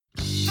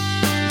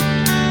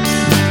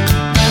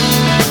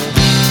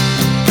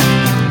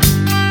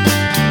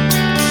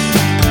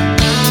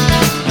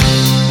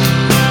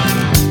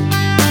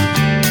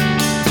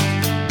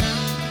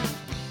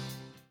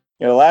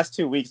last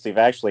 2 weeks, they've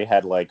actually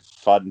had like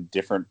fun,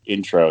 different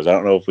intros. I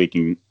don't know if we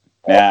can.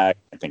 I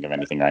can't think of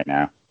anything right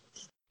now.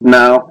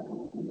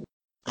 No.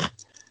 I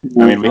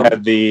mean, we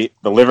had the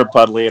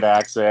Liverpudlian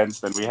accents,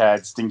 then we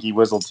had Stinky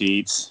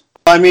Whistleteats.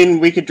 I mean,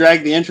 we could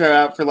drag the intro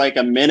out for like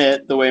a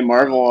minute, the way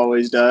Marvel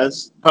always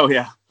does. Oh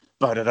yeah.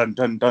 I don't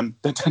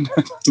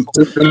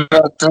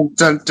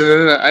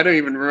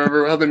even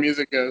remember how the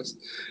music goes.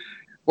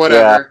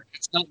 Whatever. Yeah.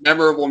 It's not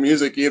memorable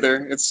music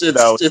either. It's a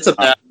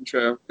bad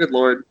intro. Good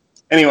lord.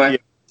 Anyway. Yeah.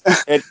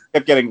 It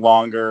kept getting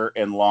longer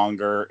and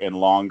longer and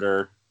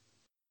longer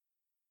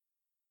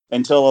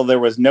until there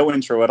was no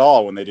intro at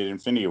all when they did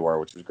Infinity War,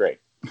 which was great.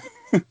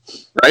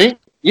 Right?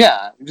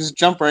 Yeah. Just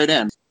jump right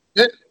in.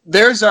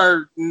 There's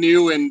our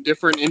new and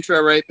different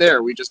intro right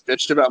there. We just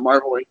bitched about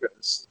Marvel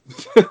intros.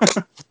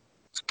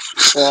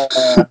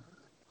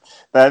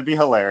 That'd be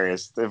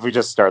hilarious if we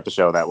just start the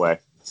show that way.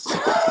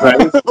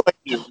 Right? Like,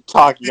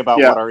 talking about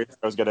what our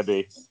intro is going to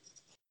be.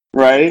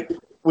 Right?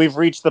 We've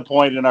reached the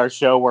point in our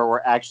show where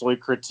we're actually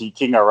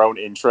critiquing our own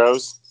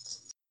intros.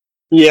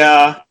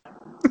 Yeah.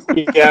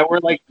 Yeah, we're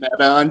like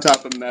meta on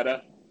top of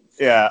meta.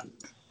 Yeah.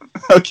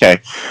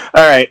 Okay.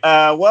 All right.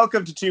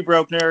 Welcome to Two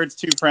Broke Nerds,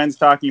 two friends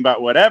talking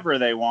about whatever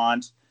they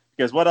want.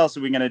 Because what else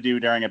are we going to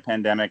do during a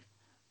pandemic?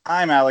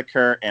 I'm Alec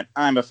Kerr, and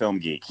I'm a film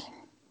geek.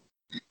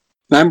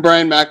 I'm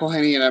Brian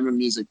McElhenney, and I'm a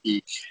music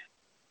geek.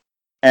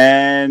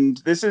 And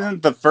this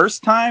isn't the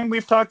first time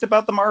we've talked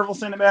about the Marvel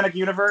Cinematic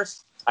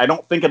Universe. I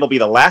don't think it'll be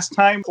the last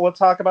time we'll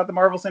talk about the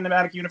Marvel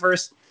Cinematic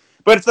Universe.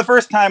 But it's the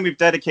first time we've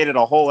dedicated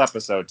a whole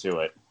episode to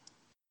it.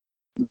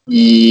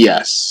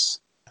 Yes.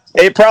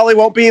 It probably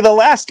won't be the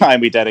last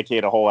time we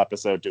dedicate a whole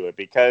episode to it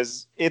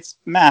because it's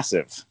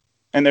massive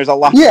and there's a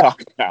lot to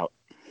talk about.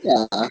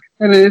 Yeah,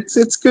 and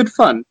it's good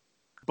fun.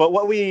 But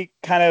what we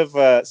kind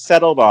of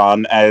settled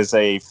on as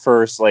a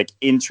first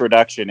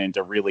introduction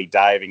into really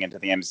diving into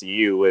the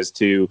MCU was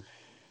to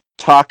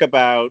talk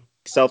about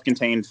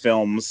self-contained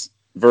films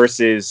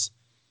versus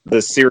the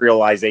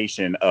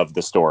serialization of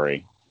the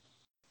story.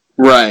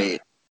 Right,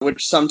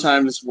 which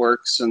sometimes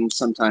works and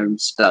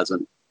sometimes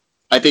doesn't.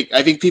 I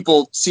think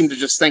people seem to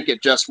just think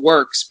it just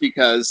works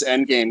because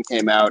Endgame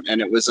came out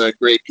and it was a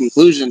great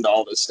conclusion to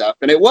all this stuff,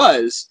 and it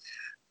was.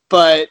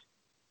 But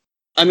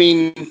I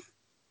mean,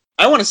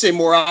 I want to say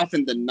more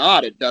often than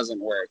not, it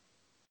doesn't work.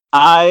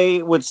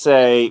 I would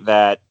say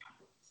that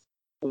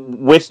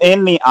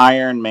within the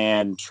Iron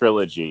Man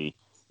trilogy,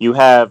 you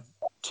have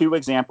two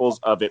examples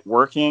of it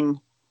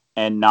working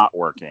and not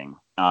working.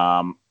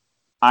 Iron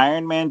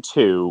Man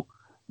 2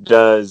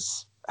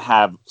 does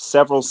have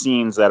several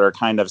scenes that are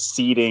kind of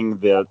seeding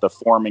the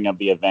forming of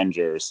the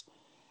Avengers,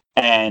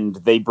 and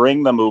they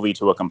bring the movie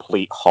to a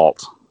complete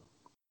halt.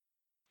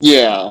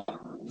 Yeah.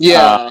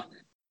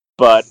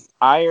 But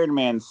Iron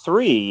Man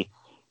 3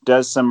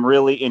 does some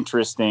really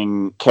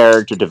interesting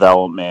character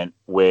development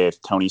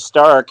with Tony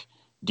Stark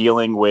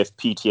dealing with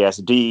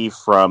PTSD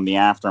from the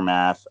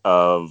aftermath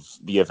of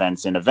the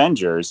events in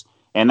Avengers,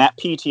 and that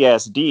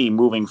PTSD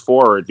moving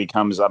forward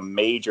becomes a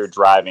major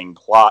driving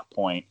plot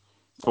point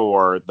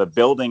for the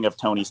building of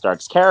Tony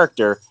Stark's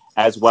character,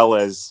 as well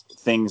as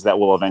things that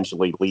will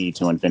eventually lead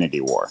to Infinity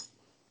War.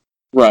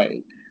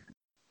 Right.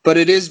 But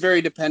it is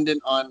very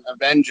dependent on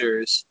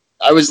Avengers.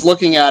 I was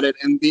looking at it,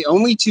 and the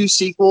only two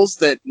sequels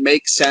that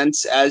make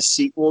sense as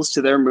sequels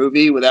to their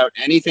movie without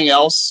anything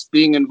else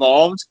being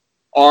involved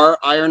are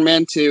Iron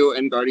Man 2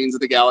 and Guardians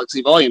of the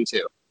Galaxy Volume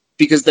 2,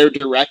 because they're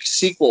direct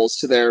sequels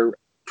to their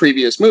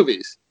previous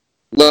movies.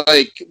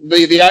 Like,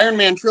 the Iron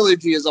Man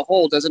trilogy as a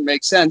whole doesn't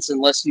make sense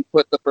unless you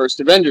put the first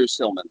Avengers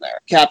film in there.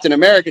 Captain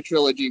America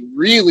trilogy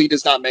really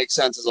does not make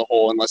sense as a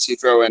whole unless you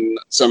throw in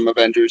some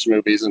Avengers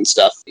movies and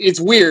stuff. It's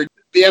weird.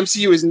 The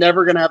MCU is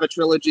never going to have a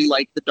trilogy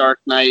like the Dark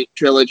Knight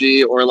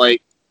trilogy or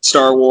like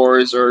Star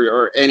Wars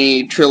or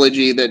any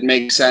trilogy that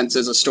makes sense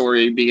as a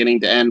story beginning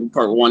to end,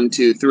 part 1,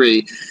 2,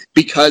 3,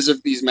 because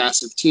of these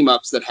massive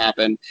team-ups that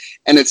happen.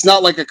 And it's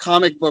not like a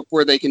comic book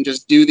where they can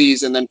just do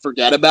these and then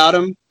forget about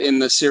them in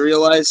the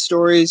serialized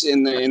stories,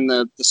 in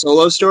the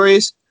solo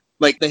stories.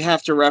 Like, they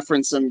have to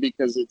reference them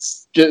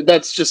because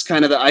that's just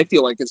kind of I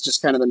feel like it's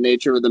just kind of the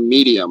nature of the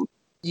medium.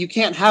 You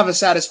can't have a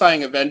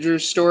satisfying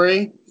Avengers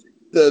story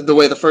the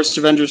way the first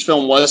Avengers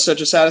film was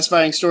such a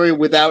satisfying story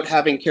without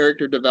having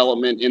character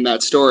development in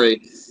that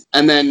story.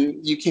 And then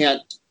you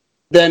can't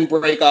then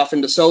break off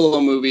into solo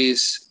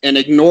movies and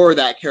ignore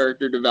that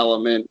character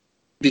development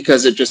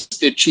because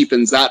it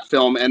cheapens that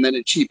film, and then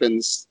it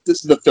cheapens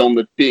the film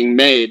that's being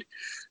made.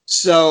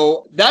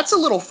 So that's a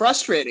little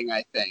frustrating,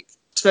 I think,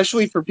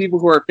 especially for people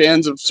who are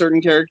fans of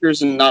certain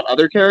characters and not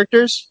other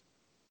characters.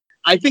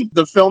 I think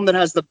the film that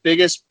has the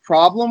biggest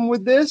problem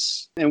with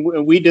this,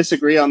 and we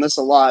disagree on this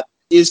a lot,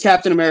 is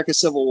Captain America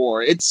Civil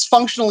War. It's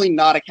functionally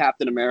not a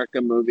Captain America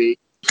movie.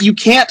 You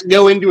can't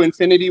go into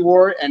Infinity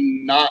War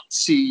and not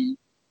see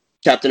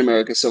Captain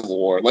America Civil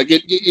War. Like,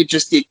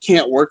 it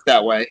can't work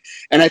that way.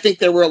 And I think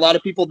there were a lot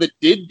of people that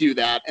did do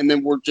that and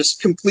then were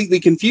just completely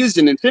confused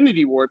in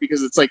Infinity War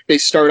because it's like they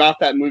start off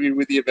that movie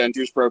with the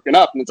Avengers broken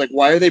up. And it's like,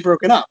 why are they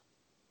broken up?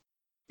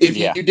 If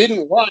you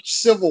didn't watch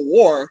Civil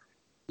War,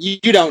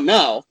 you don't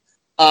know.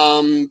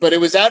 But it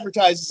was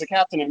advertised as a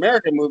Captain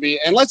America movie,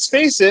 and let's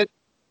face it,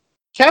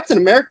 Captain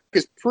America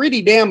is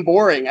pretty damn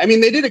boring. I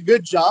mean, they did a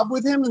good job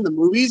with him in the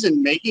movies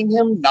and making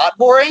him not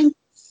boring.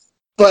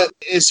 But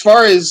as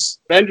far as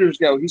Avengers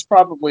go, he's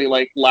probably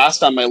like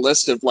last on my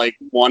list of like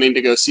wanting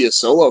to go see a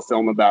solo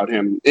film about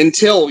him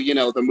until,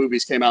 the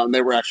movies came out and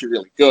they were actually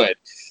really good.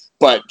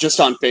 But just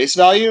on face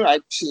value,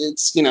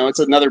 it's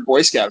another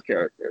Boy Scout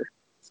character.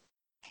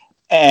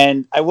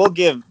 And I will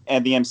give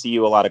the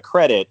MCU a lot of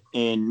credit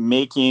in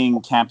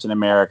making Captain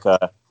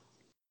America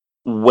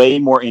way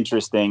more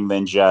interesting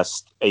than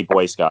just a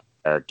Boy Scout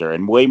character,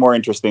 and way more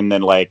interesting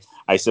than, like,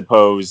 I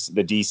suppose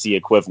the DC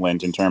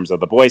equivalent in terms of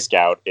the Boy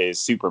Scout is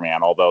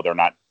Superman, although they're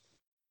not.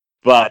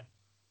 But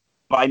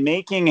by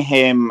making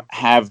him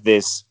have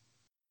this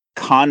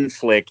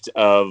conflict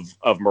of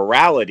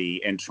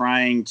morality and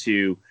trying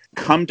to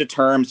come to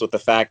terms with the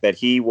fact that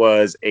he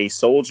was a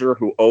soldier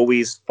who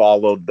always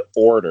followed the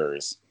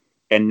orders,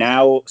 and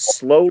now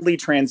slowly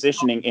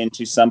transitioning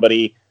into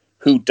somebody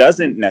who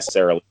doesn't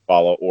necessarily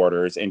follow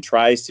orders and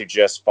tries to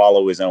just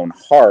follow his own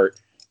heart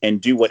and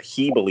do what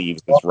he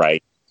believes is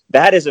right.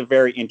 That is a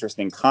very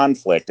interesting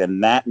conflict,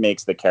 and that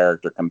makes the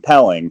character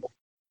compelling.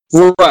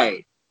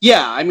 Right.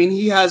 Yeah, I mean,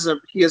 he has a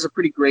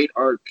pretty great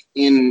arc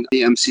in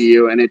the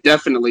MCU, and it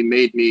definitely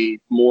made me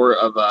more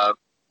of a,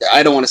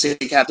 I don't want to say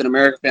Captain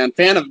America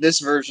fan of this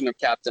version of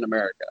Captain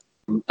America.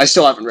 I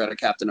still haven't read a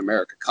Captain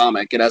America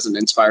comic. It hasn't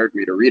inspired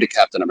me to read a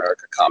Captain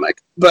America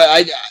comic. But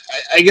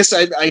I guess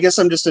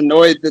I'm just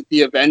annoyed that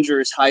the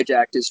Avengers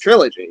hijacked his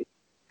trilogy,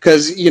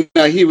 because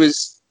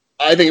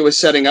I think it was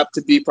setting up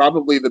to be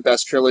probably the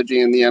best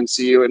trilogy in the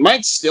MCU. It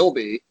might still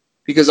be,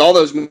 because all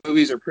those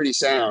movies are pretty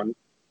sound.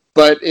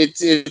 But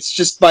it's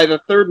just by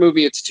the third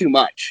movie, it's too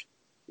much.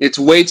 It's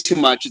way too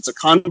much. It's a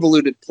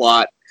convoluted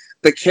plot.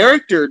 The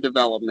character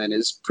development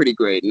is pretty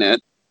great in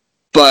it,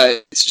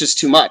 but it's just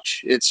too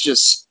much. It's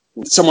just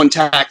someone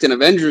tacked an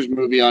Avengers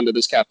movie onto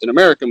this Captain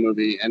America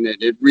movie, and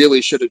it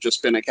really should have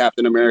just been a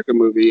Captain America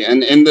movie.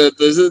 And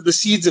the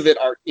seeds of it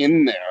are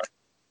in there.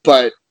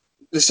 But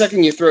the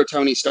second you throw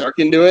Tony Stark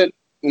into it,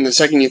 and the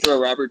second you throw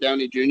Robert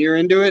Downey Jr.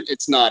 into it,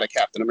 it's not a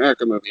Captain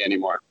America movie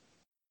anymore.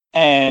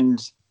 And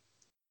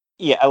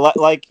yeah,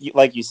 like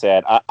you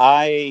said,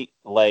 I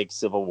like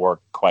Civil War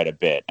quite a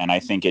bit, and I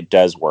think it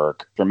does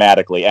work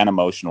dramatically and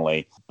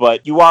emotionally.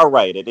 But you are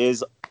right; it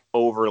is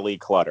overly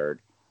cluttered.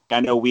 I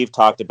know we've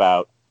talked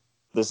about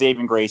the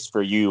saving grace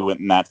for you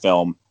in that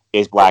film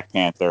is Black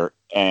Panther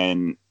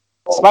and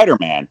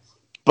Spider-Man.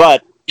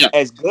 But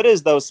as good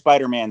as those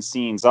Spider-Man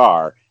scenes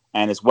are,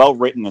 and as well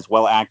written, as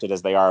well acted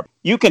as they are,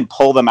 you can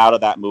pull them out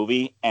of that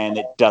movie, and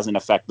it doesn't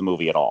affect the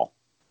movie at all.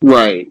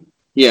 Right?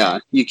 Yeah,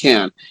 you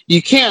can.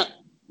 You can't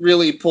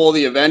really pull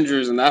the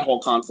Avengers and that whole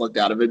conflict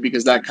out of it,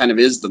 because that kind of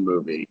is the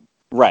movie.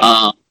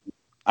 Right.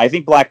 I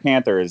think Black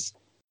Panther is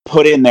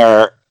put in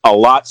there a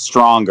lot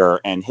stronger,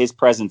 and his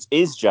presence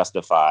is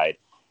justified,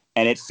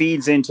 and it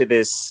feeds into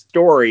this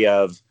story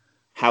of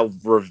how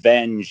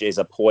revenge is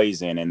a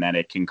poison and that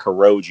it can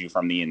corrode you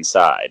from the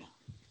inside.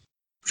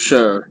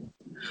 Sure.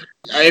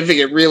 I think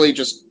it really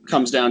just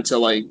comes down to,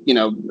 like,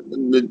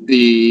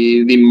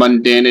 the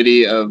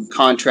mundanity of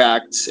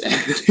contracts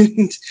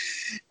and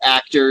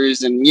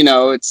actors, and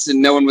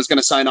no one was going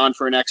to sign on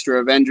for an extra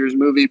Avengers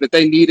movie, but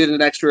they needed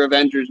an extra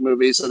Avengers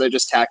movie, so they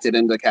just tacked it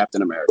into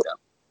Captain America.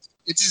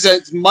 It's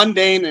as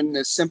mundane and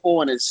as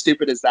simple and as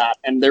stupid as that,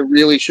 and there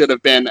really should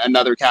have been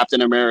another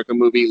Captain America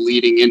movie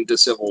leading into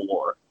Civil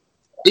War.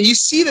 And you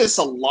see this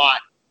a lot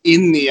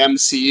in the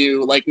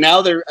MCU. Like,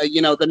 now they're,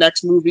 the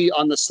next movie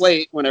on the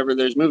slate, whenever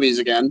there's movies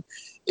again,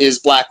 is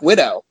Black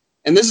Widow.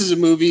 And this is a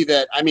movie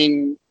that, I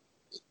mean,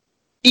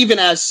 even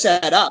as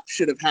set up,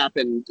 should have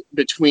happened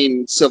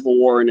between Civil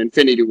War and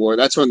Infinity War.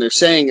 That's when they're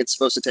saying it's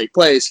supposed to take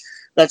place.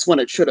 That's when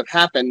it should have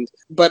happened.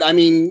 But, I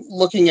mean,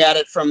 looking at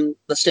it from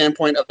the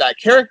standpoint of that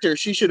character,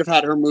 she should have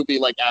had her movie,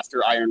 like,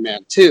 after Iron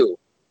Man 2,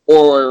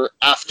 or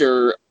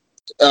after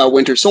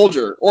Winter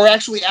Soldier, or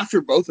actually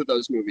after both of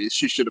those movies,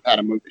 she should have had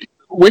a movie.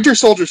 Winter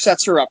Soldier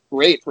sets her up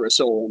great for a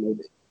solo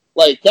movie.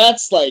 Like,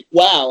 that's like,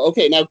 wow,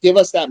 okay, now give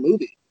us that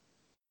movie.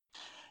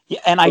 Yeah,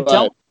 and I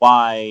don't know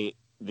why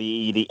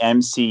the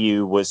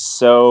MCU was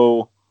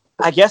so,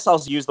 I guess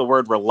I'll use the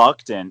word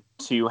reluctant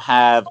to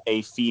have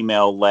a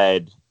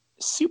female-led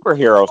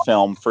superhero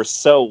film for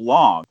so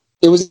long.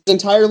 It was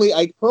entirely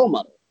Ike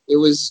Perlmutter.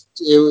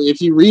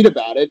 If you read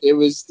about it, it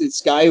was this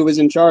guy who was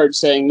in charge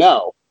saying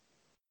no.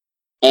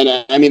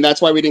 And I mean,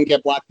 that's why we didn't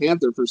get Black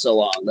Panther for so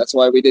long. That's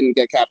why we didn't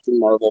get Captain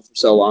Marvel for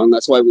so long.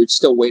 That's why we're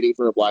still waiting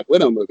for a Black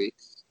Widow movie.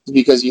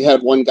 Because you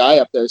had one guy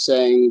up there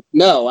saying,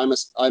 no, I'm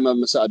a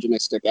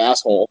misogynistic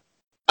asshole.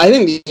 I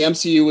think the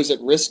MCU was at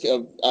risk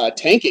of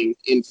tanking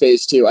in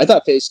Phase 2. I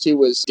thought Phase 2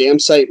 was damn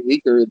sight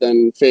weaker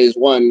than Phase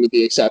 1, with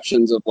the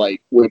exceptions of,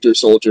 like, Winter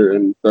Soldier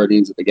and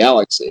Guardians of the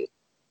Galaxy.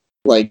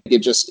 Like,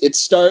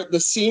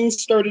 the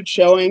scenes started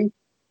showing.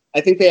 I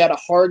think they had a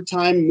hard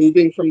time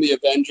moving from the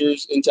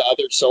Avengers into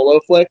other solo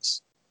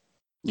flicks.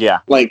 Yeah.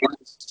 Like,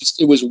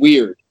 it was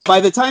weird. By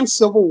the time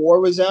Civil War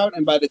was out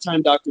and by the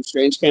time Doctor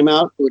Strange came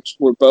out, which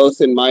were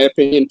both, in my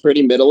opinion,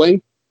 pretty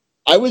middling,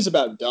 I was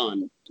about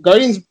done.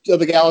 Guardians of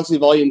the Galaxy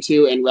Volume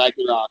 2 and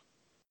Ragnarok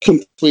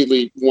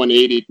completely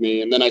 180'd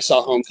me, and then I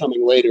saw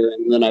Homecoming later,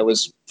 and then I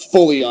was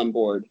fully on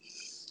board.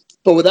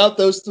 But without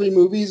those three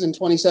movies in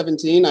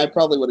 2017, I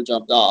probably would have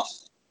jumped off.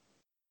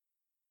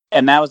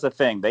 And that was the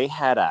thing. They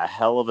had a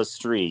hell of a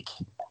streak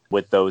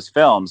with those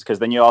films, because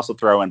then you also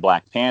throw in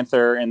Black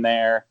Panther in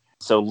there.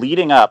 So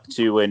leading up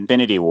to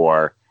Infinity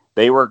War,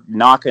 they were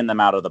knocking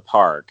them out of the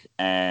park.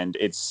 And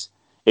it's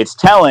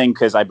telling,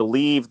 because I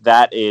believe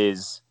that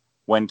is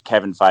when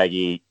Kevin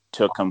Feige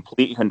took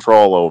complete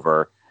control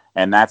over.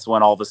 And that's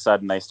when all of a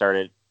sudden they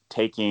started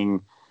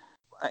taking,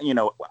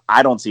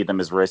 I don't see them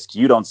as risks.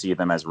 You don't see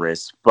them as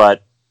risks.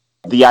 But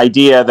the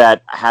idea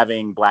that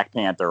having Black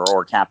Panther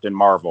or Captain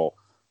Marvel,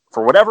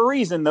 for whatever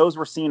reason, those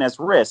were seen as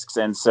risks.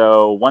 And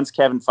so once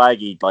Kevin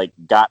Feige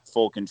got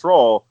full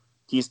control,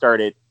 he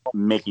started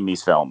making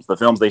these films, the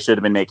films they should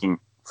have been making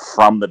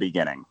from the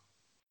beginning.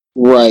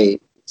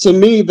 Right. To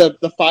me,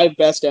 the 5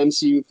 best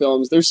MCU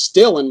films, they're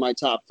still in my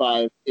top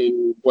 5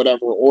 in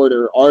whatever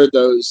order, are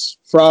those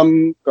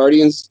from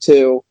Guardians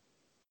 2,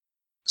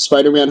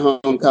 Spider-Man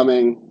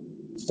Homecoming,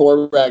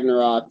 Thor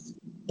Ragnarok,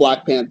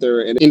 Black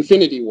Panther, and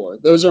Infinity War.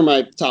 Those are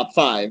my top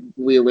 5.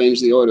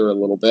 Rearrange the order a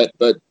little bit,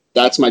 but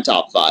that's my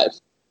top 5.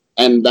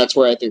 And that's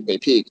where I think they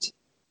peaked.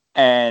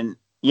 And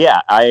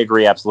yeah, I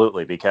agree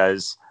absolutely,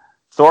 because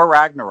Thor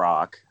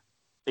Ragnarok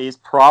is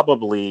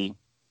probably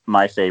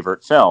my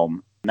favorite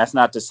film. And that's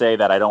not to say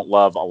that I don't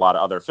love a lot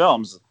of other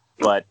films,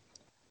 but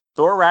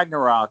Thor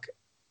Ragnarok,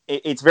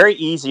 it's very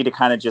easy to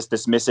kind of just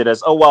dismiss it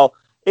as, oh, well,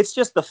 it's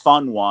just the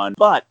fun one.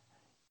 But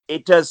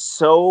it does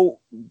so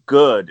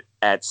good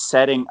at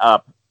setting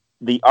up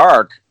the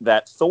arc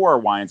that Thor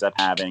winds up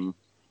having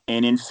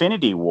in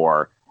Infinity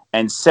War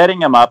and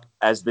setting him up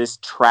as this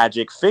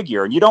tragic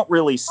figure. And you don't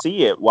really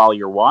see it while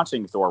you're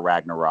watching Thor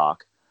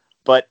Ragnarok.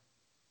 But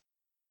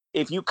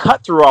if you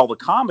cut through all the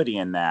comedy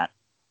in that,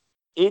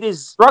 it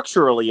is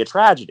structurally a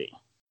tragedy.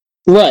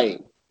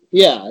 Right.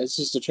 Yeah, it's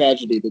just a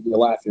tragedy that you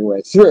laugh your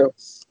way through.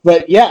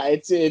 But yeah,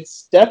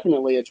 it's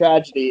definitely a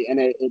tragedy, and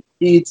it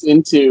feeds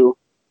into,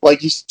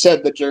 like you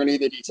said, the journey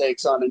that he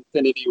takes on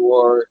Infinity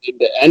War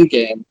into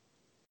Endgame.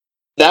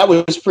 That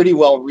was pretty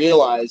well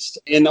realized.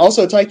 And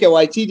also Taika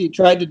Waititi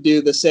tried to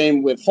do the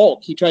same with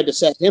Hulk. He tried to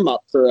set him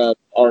up for a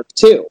arc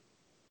too.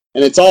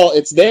 And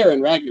it's there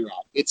in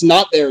Ragnarok. It's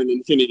not there in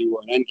Infinity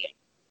War and Endgame.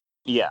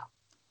 Yeah.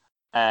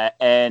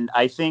 And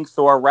I think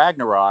Thor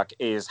Ragnarok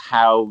is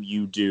how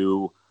you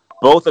do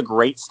both a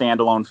great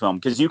standalone film,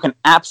 because you can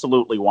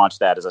absolutely watch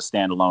that as a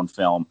standalone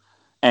film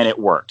and it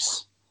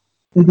works.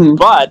 Mm-hmm.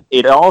 But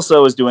it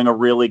also is doing a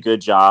really good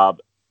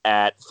job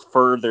at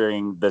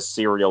furthering the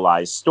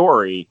serialized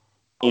story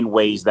in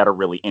ways that are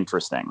really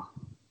interesting.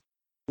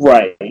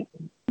 Right.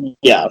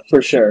 Yeah,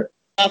 for sure.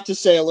 I have to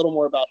say a little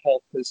more about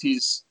Hulk, because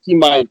he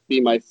might be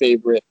my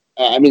favorite.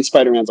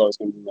 Spider-Man's always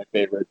going to be my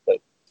favorite, but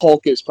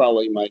Hulk is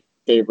probably my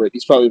favorite.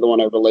 He's probably the one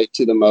I relate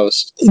to the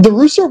most. The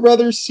Russo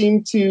brothers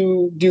seem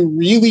to do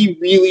really,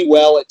 really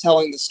well at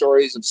telling the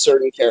stories of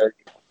certain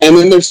characters. And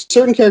then there's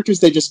certain characters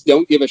they just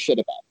don't give a shit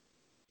about.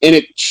 And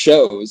it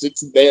shows.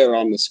 It's there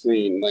on the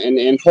screen.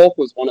 And Hulk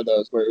was one of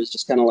those where it was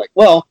just kind of like,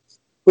 well,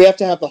 we have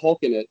to have the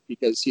Hulk in it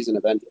because he's an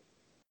Avenger.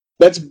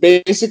 That's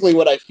basically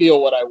what I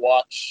feel when I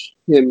watch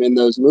him in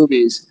those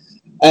movies.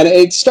 And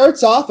it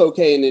starts off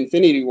okay in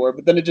Infinity War,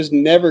 but then it just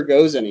never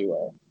goes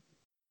anywhere.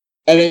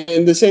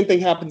 And the same thing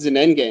happens in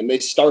Endgame. They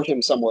start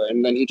him somewhere,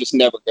 and then he just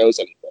never goes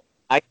anywhere.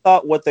 I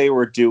thought what they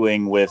were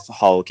doing with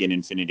Hulk in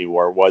Infinity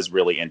War was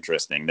really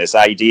interesting. This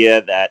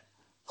idea that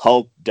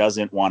Hulk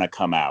doesn't want to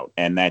come out,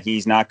 and that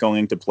he's not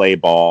going to play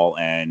ball,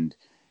 and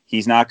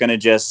he's not going to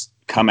just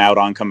come out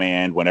on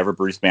command whenever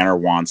Bruce Banner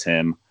wants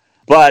him.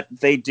 But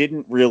they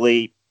didn't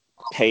really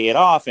pay it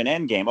off in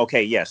Endgame.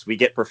 Okay, yes, we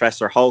get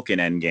Professor Hulk in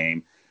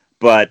Endgame,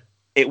 but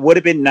it would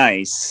have been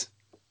nice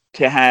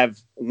to have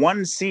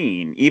one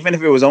scene, even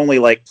if it was only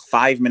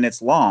 5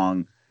 minutes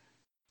long,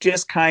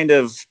 just kind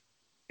of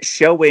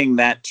showing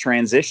that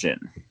transition.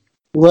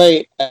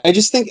 Right. I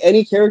just think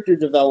any character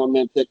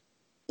development that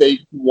they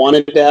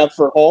wanted to have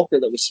for Hulk, or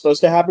that was supposed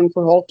to happen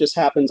for Hulk, just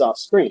happens off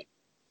screen.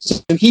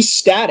 So he's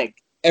static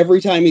every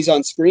time he's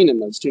on screen in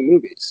those two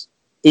movies.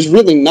 There's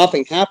really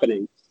nothing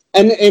happening.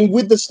 And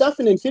with the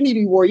stuff in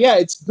Infinity War, yeah,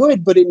 it's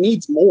good, but it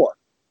needs more.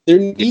 There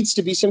needs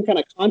to be some kind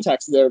of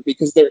context there,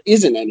 because there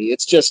isn't any.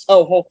 It's just,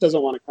 oh, Hulk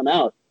doesn't want to come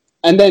out.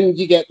 And then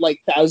you get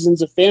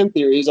thousands of fan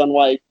theories on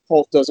why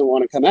Hulk doesn't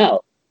want to come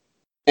out.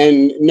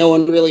 And no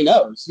one really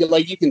knows.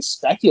 You can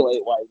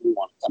speculate why he didn't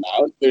want to come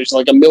out. There's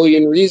a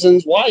million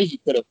reasons why he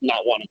could have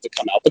not wanted to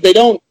come out, but they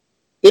don't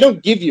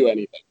give you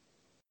anything.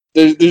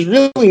 There's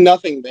really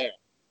nothing there.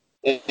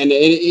 And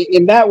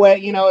in that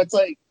way, it's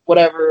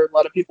whatever. A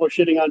lot of people are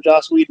shitting on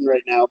Joss Whedon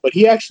right now, but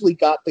he actually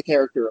got the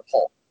character of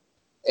Hulk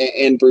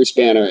and Bruce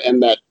Banner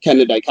and that kind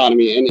of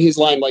dichotomy. And his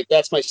line,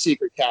 that's my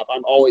secret cap,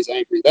 I'm always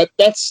angry.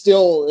 That's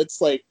still, it's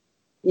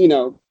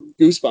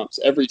goosebumps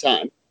every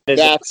time.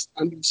 that's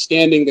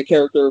understanding the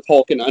character of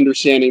Hulk and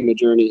understanding the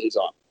journey he's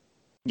on.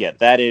 Yeah,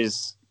 that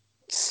is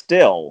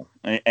still,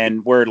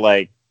 and we're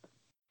like,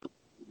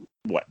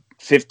 what,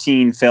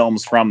 15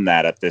 films from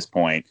that at this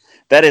point.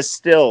 That is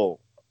still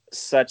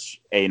such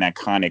an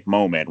iconic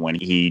moment when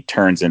he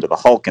turns into the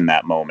Hulk in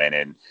that moment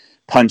and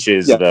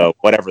punches the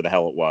whatever the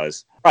hell it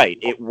was. Right,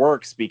 it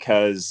works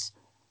because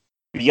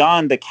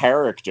beyond the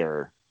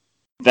character,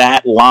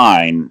 that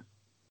line,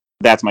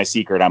 "That's my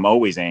secret, I'm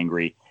always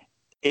angry,"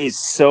 is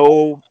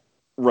so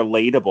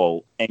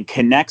relatable and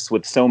connects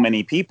with so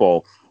many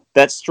people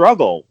that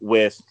struggle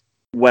with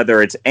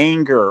whether it's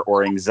anger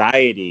or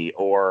anxiety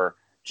or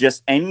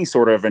just any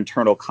sort of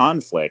internal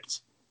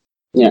conflict.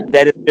 Yeah.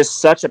 That is just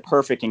such a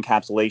perfect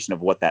encapsulation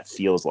of what that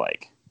feels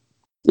like.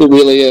 It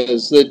really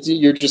is. That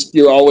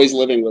you're always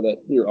living with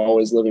it. You're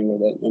always living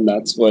with it, and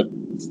that's what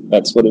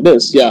it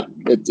is. Yeah,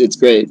 it's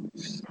great.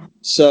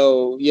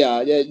 So yeah,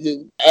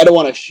 I don't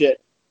want to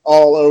shit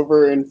all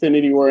over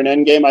Infinity War and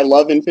Endgame. I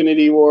love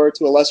Infinity War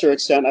to a lesser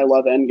extent. I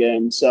love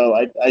Endgame, so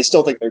I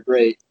still think they're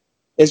great.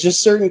 It's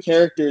just certain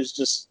characters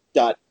just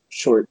got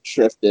short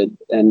shrifted,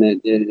 and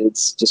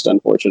it's just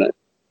unfortunate.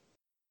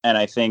 And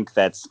I think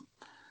that's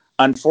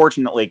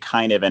unfortunately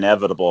kind of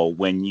inevitable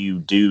when you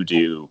do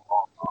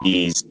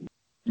these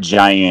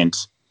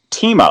giant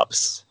team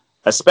ups,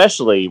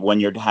 especially when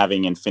you're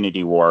having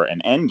Infinity War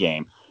and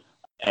Endgame,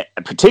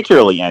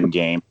 particularly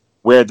Endgame,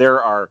 where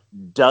there are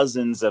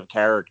dozens of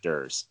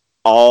characters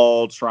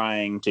all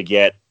trying to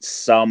get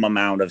some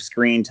amount of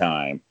screen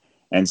time.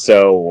 And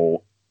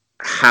so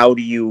how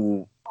do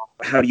you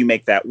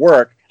make that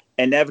work?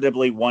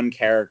 Inevitably, one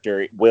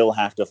character will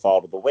have to fall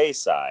to the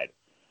wayside.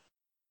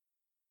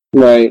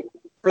 Right.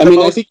 For the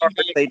most part,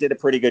 they did a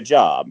pretty good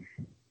job.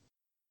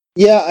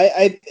 Yeah,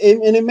 and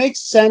it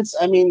makes sense.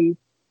 I mean,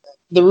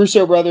 the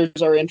Russo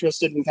brothers are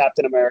interested in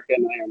Captain America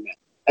and Iron Man.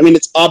 I mean,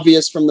 it's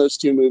obvious from those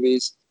two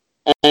movies,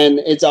 and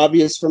it's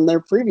obvious from their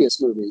previous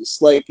movies.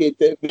 Like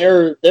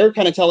they're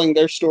kind of telling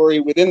their story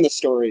within the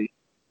story.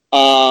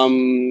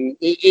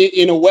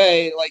 In a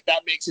way, like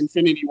that makes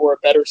Infinity War a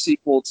better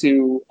sequel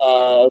to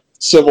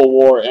Civil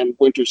War and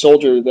Winter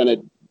Soldier than it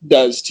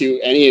does to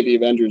any of the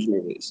Avengers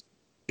movies,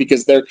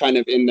 because they're kind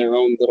of in their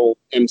own little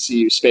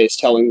MCU space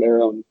telling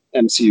their own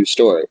MCU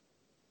story.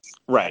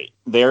 Right.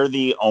 They're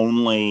the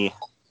only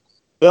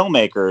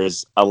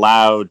filmmakers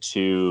allowed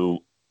to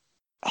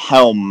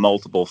helm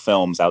multiple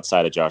films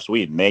outside of Joss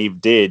Whedon. They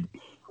did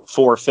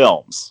 4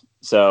 films.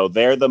 So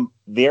they're the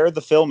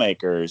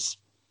filmmakers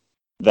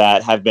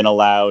that have been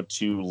allowed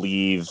to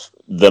leave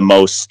the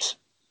most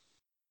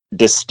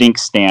distinct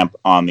stamp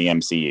on the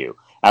MCU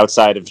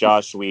outside of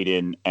Joss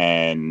Whedon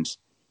and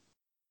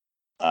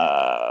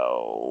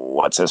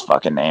what's his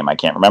fucking name? I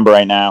can't remember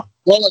right now.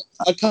 Well,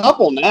 a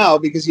couple now,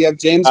 because you have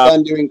James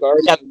Gunn doing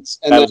Guardians,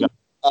 and then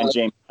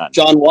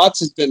John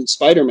Watts has been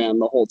Spider-Man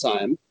the whole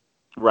time.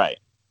 Right.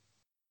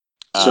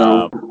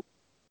 So,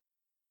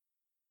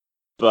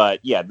 but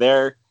yeah,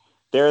 they're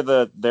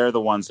the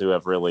ones who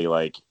have really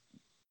like,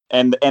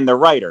 and the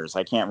writers.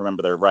 I can't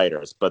remember their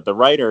writers, but the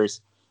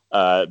writers,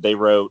 they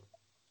wrote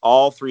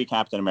all 3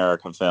 Captain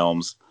America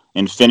films: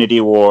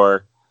 Infinity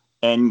War,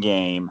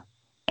 Endgame,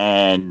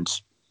 and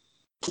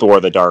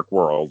Thor: The Dark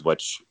World,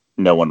 which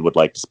no one would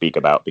like to speak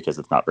about because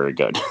it's not very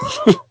good.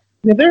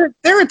 Yeah,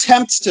 their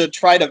attempts to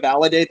try to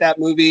validate that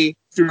movie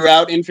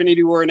throughout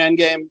Infinity War and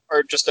Endgame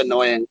are just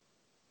annoying.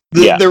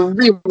 They're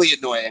really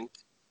annoying.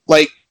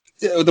 Like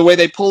the way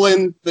they pull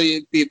in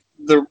the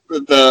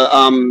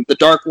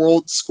Dark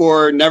World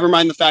score. Never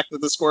mind the fact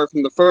that the score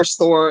from the first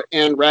Thor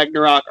and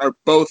Ragnarok are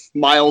both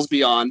miles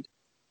beyond.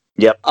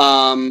 Yep.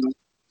 And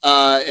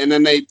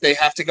then they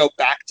have to go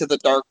back to the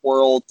Dark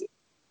World.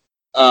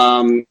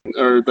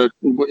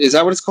 Is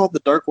that what it's called?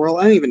 The Dark World?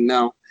 I don't even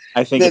know.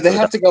 I think they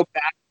have to go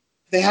back.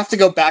 They have to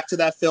go back to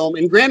that film.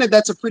 And granted,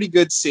 that's a pretty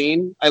good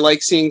scene. I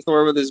like seeing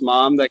Thor with his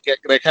mom. That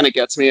kind of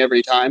gets me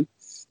every time.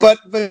 But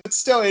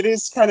still, it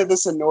is kind of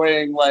this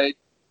annoying, like,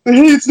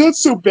 hey, it's not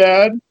so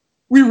bad.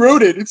 We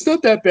wrote it. It's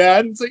not that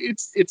bad. It's like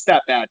it's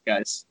that bad,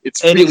 guys.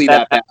 It's really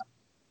that bad.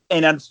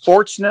 And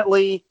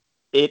unfortunately,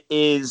 it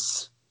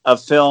is a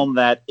film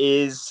that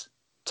is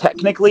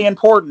technically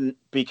important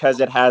because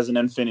it has an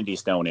Infinity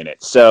Stone in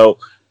it. So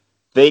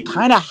they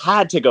kind of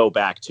had to go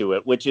back to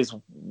it, which is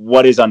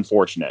what is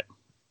unfortunate.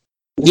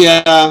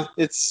 Yeah,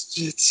 it's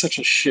such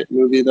a shit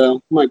movie, though.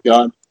 Oh my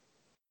God.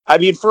 I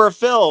mean, for a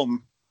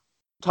film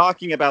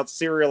talking about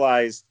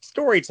serialized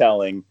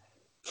storytelling,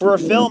 for a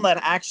film that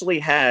actually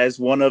has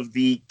one of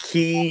the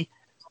key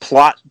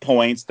plot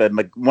points,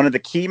 one of the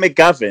key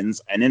MacGuffins,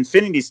 an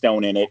Infinity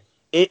Stone in it,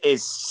 it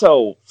is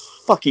so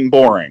fucking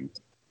boring.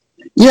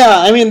 Yeah,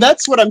 I mean,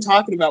 that's what I'm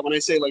talking about when I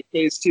say, like,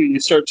 phase 2, you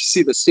start to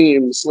see the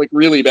seams, like,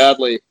 really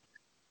badly.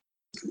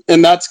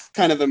 And that's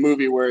kind of a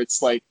movie where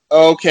it's like,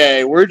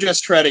 okay, we're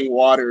just treading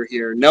water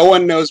here. No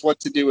one knows what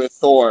to do with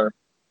Thor,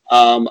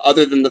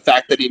 other than the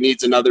fact that he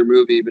needs another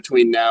movie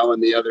between now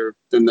and the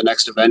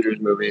next Avengers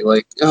movie.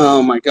 Like,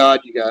 oh my God,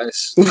 you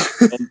guys.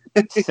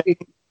 And thank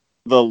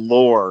the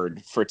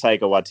Lord for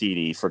Taika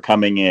Waititi for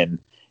coming in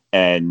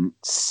and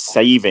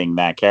saving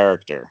that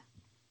character.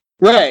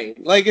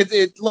 Right. Like like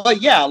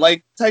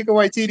Taika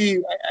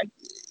Waititi,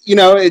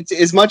 it's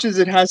as much as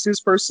it has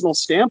his personal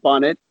stamp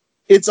on it,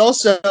 it's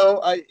also,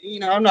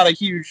 I'm not a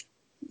huge,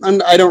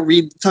 I don't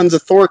read tons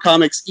of Thor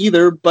comics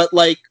either, but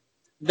like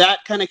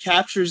that kind of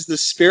captures the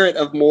spirit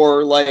of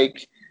more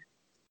like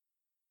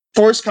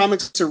Thor's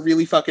comics are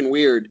really fucking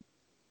weird,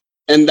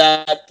 and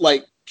that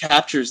like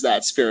captures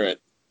that spirit.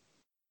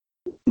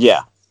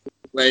 Yeah.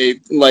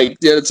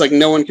 It's like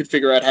no one could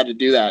figure out how to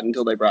do that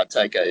until they brought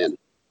Taika in.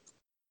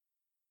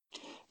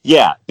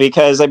 Yeah,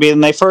 because I mean,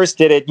 when they first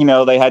did it,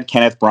 they had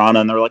Kenneth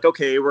Branagh, and they were like,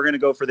 okay, we're going to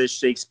go for this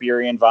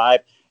Shakespearean vibe,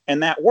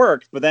 and that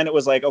worked. But then it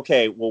was like,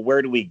 okay, well,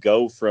 where do we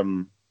go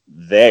from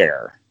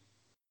there?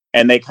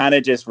 And they kind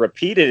of just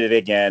repeated it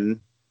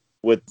again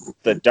with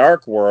the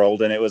Dark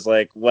World, and it was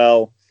like,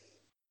 well,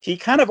 he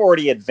kind of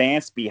already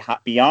advanced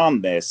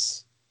beyond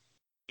this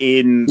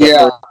in the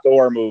first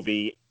Thor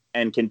movie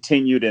and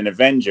continued in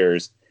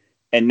Avengers,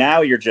 and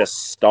now you're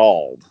just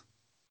stalled.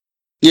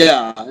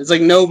 Yeah, it's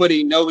like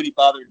nobody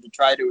bothered to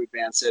try to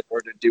advance it or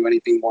to do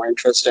anything more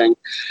interesting.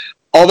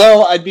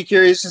 Although I'd be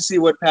curious to see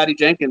what Patty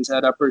Jenkins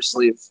had up her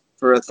sleeve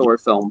for a Thor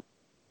film.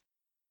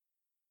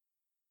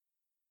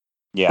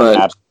 Yeah,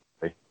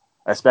 absolutely.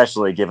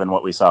 Especially given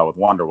what we saw with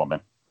Wonder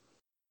Woman.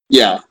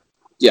 Yeah.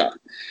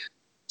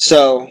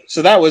 So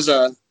that was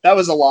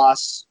a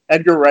loss.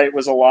 Edgar Wright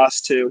was a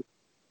loss too.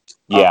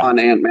 Yeah. On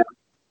Ant-Man.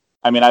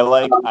 I mean, I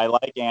like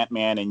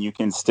Ant-Man, and you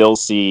can still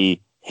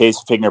see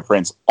his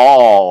fingerprints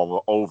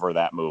all over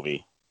that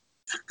movie.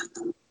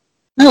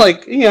 I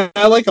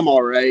like them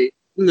all right.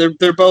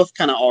 They're both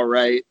kind of all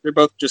right. They're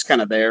both just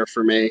kind of there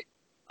for me.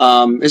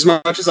 As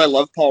much as I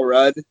love Paul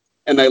Rudd,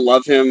 and I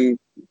love him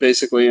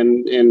basically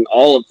in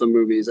all of the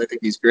movies, I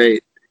think he's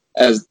great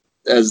as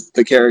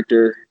the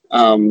character.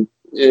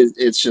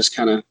 It's just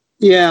kind of,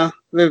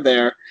 they're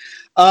there.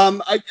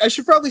 I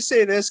should probably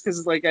say this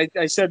because like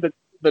I said that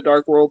the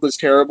Dark World is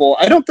terrible.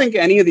 I don't think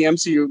any of the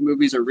MCU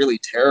movies are really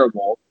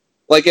terrible.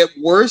 Like at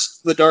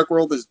worst, the Dark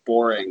World is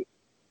boring,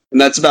 and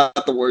that's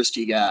about the worst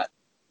you got.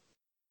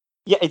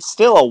 Yeah, it's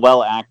still a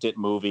well-acted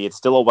movie. It's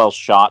still a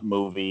well-shot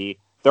movie.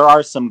 There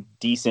are some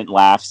decent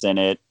laughs in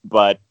it,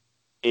 but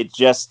it's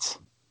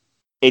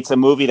a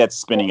movie that's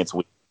spinning its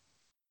wheels.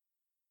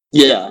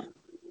 Yeah,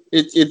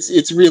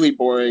 it's really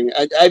boring.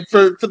 I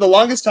for the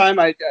longest time,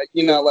 I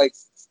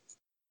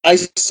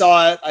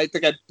saw it. I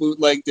think I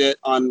bootlegged it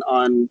on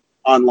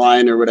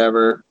online or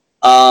whatever.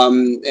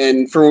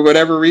 And for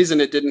whatever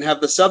reason, it didn't have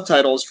the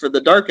subtitles for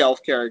the Dark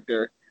Elf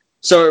character.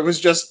 So it was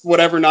just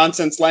whatever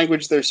nonsense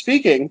language they're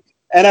speaking.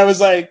 And I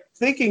was like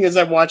thinking as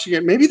I'm watching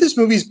it, maybe this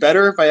movie's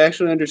better if I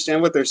actually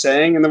understand what they're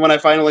saying. And then when I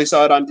finally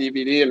saw it on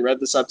DVD and read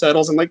the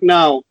subtitles, I'm like,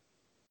 no,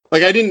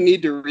 like I didn't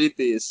need to read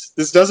these.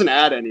 This doesn't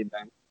add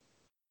anything.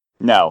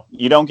 No,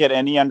 you don't get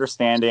any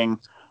understanding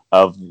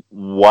of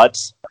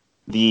what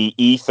the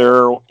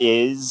ether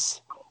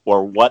is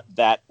or what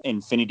that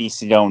Infinity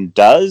Stone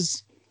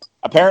does.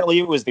 Apparently,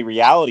 it was the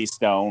Reality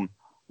Stone.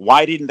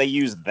 Why didn't they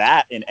use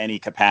that in any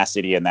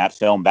capacity in that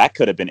film? That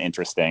could have been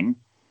interesting.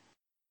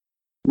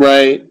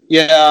 Right.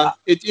 Yeah.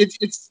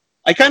 It's.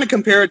 I kind of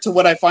compare it to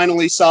what I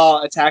finally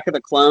saw Attack of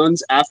the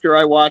Clones after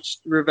I watched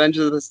Revenge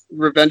of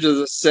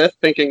the Sith,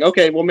 thinking,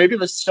 okay, well maybe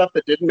the stuff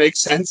that didn't make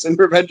sense in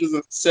Revenge of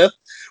the Sith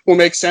will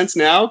make sense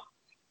now.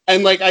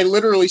 And like I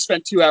literally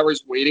spent 2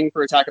 hours waiting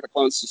for Attack of the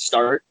Clones to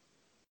start.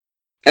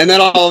 And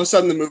then all of a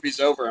sudden the movie's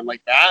over. I'm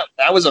like,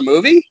 that was a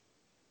movie?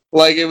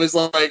 Like, it was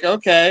like,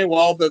 okay,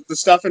 well, the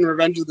stuff in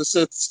Revenge of the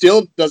Sith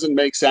still doesn't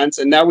make sense.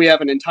 And now we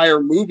have an entire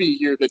movie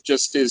here that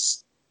just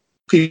is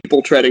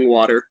people treading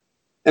water.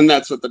 And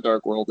that's what the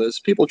Dark World is.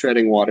 People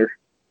treading water.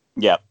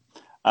 Yep.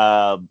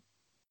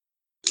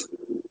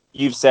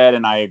 You've said,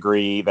 and I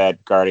agree,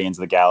 that Guardians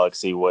of the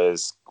Galaxy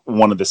was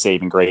one of the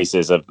saving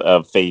graces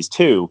of Phase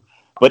 2.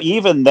 But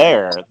even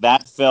there,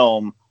 that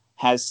film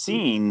has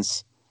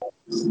scenes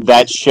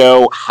that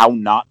show how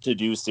not to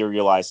do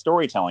serialized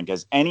storytelling.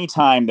 Because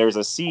anytime there's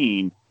a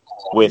scene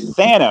with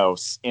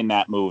Thanos in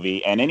that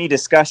movie and any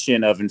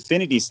discussion of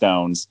Infinity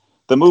Stones,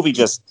 the movie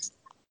just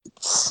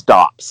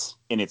stops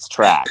in its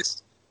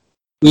tracks.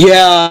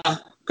 Yeah.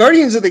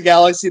 Guardians of the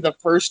Galaxy, the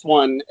first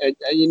one,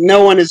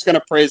 no one is going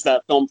to praise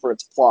that film for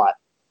its plot.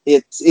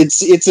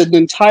 It's an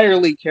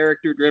entirely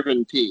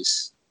character-driven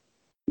piece.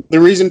 The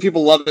reason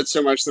people love it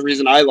so much, the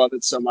reason I love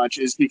it so much,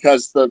 is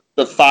because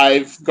the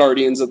 5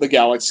 Guardians of the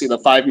Galaxy, the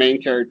 5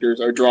 main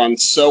characters, are drawn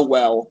so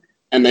well,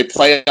 and they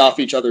play off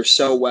each other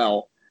so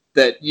well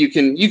that you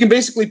can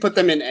basically put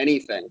them in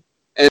anything,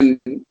 and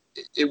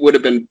it would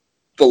have been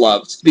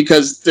beloved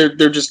because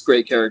they're just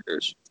great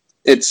characters.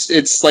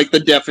 It's like the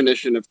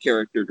definition of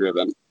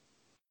character-driven.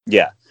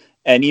 Yeah,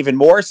 and even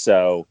more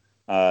so,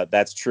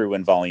 that's true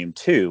in Volume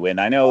 2. And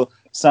I know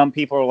some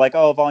people are like,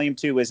 oh, Volume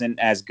 2 isn't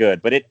as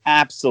good, but it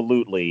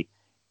absolutely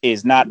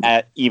is not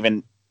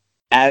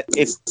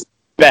it's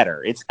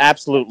better. It's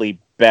absolutely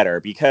better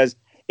because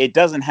it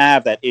doesn't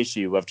have that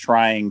issue of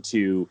trying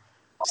to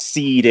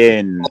seed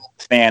in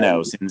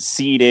Thanos and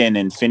seed in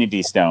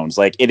Infinity Stones.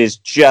 Like, it is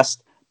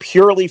just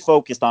purely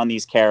focused on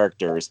these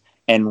characters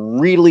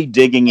and really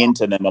digging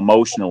into them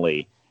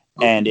emotionally.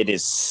 and it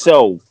is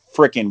so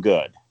freaking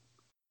good.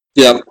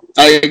 Yeah,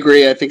 I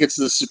agree. I think it's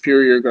the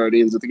superior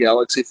Guardians of the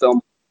Galaxy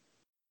film.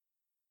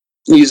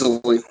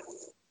 Easily.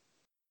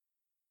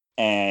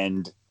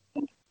 And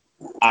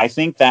I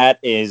think that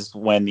is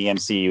when the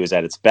MCU is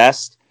at its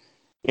best,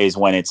 is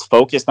when it's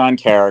focused on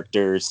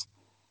characters.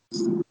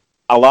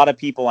 A lot of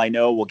people I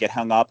know will get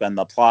hung up on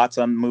the plots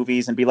on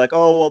movies and be like,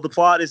 oh, well, the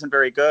plot isn't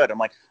very good. I'm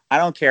like, I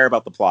don't care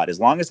about the plot. As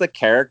long as the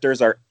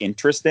characters are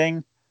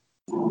interesting,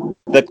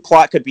 the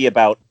plot could be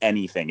about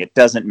anything. It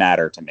doesn't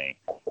matter to me.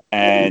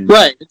 And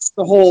right. It's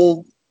the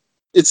whole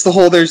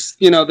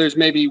there's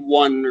maybe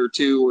one or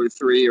two or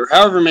three or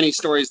however many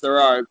stories there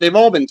are. They've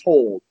all been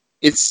told.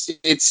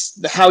 It's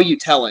how you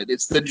tell it.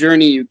 It's the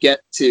journey you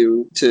get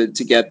to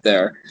get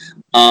there.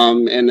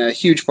 And a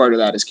huge part of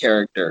that is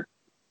character.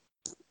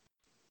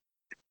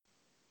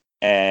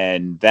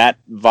 And that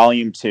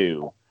volume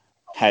 2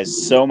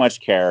 has so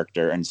much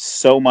character and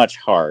so much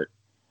heart.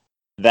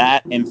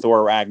 That and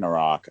Thor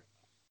Ragnarok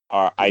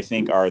are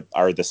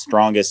the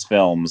strongest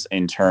films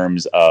in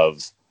terms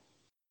of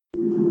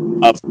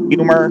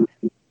humor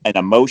and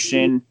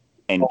emotion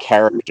and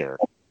character.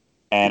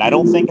 And I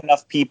don't think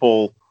enough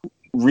people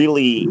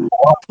really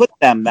put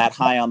them that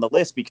high on the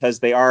list because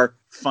they are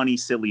funny,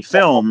 silly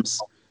films.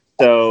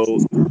 So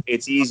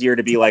it's easier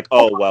to be like,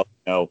 oh,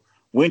 well,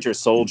 Winter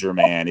Soldier,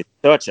 man, it's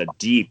such a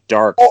deep,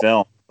 dark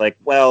film. Like,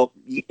 well,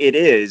 it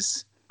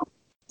is,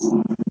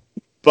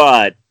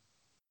 but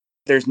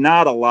there's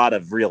not a lot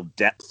of real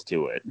depth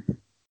to it.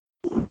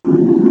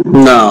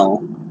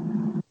 No.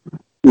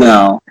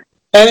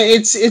 And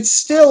it's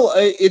still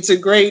it's a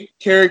great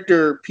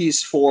character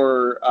piece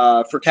for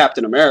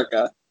Captain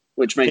America,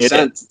 which makes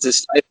sense.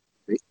 It's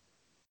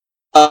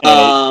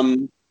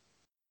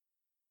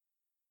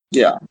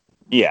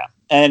yeah,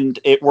 and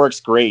it works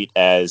great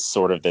as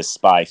sort of this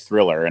spy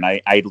thriller. And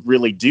I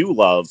really do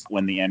love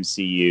when the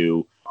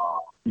MCU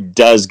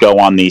does go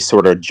on these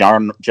sort of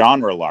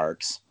genre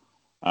larks.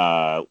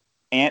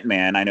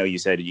 Ant-Man, I know you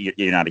said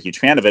you're not a huge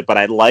fan of it, but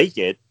I like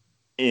it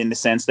in the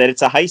sense that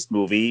it's a heist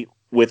movie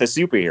with a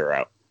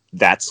superhero.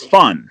 That's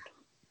fun.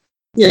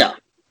 Yeah.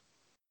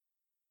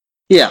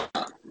 The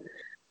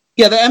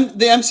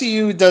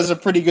MCU does a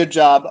pretty good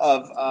job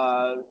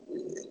of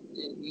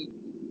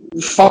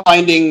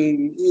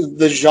finding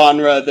the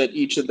genre that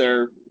each of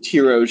their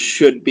heroes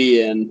should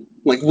be in,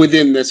 like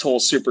within this whole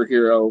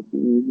superhero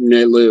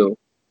milieu.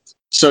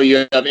 So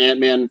you have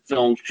Ant-Man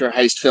films, which are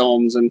heist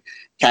films, and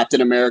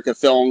Captain America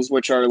films,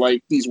 which are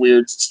like these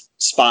weird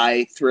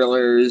spy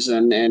thrillers,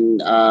 and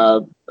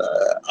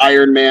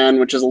Iron Man,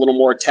 which is a little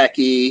more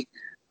techy,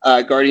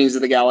 Guardians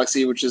of the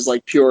Galaxy, which is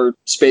like pure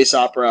space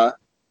opera.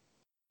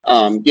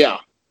 Yeah.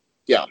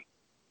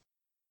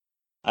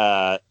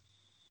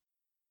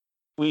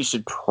 We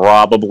should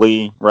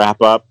probably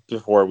wrap up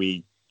before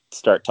we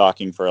start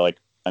talking for like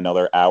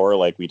another hour,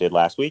 like we did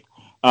last week.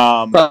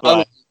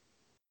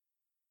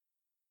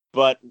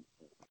 But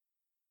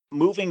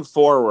moving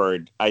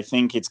forward, I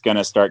think it's going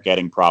to start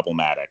getting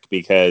problematic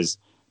because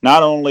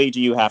not only do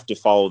you have to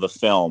follow the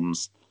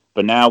films,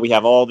 but now we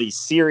have all these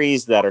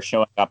series that are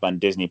showing up on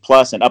Disney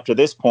Plus, and up to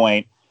this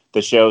point,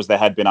 the shows that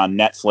had been on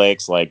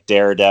Netflix, like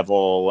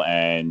Daredevil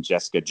and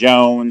Jessica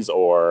Jones,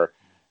 or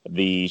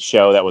the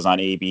show that was on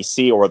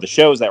ABC, or the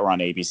shows that were on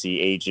ABC,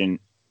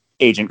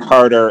 Agent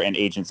Carter and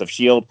Agents of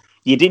S.H.I.E.L.D.,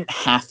 you didn't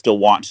have to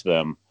watch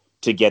them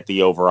to get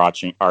the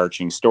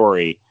overarching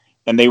story,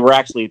 and they were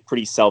actually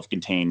pretty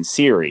self-contained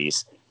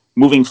series.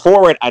 Moving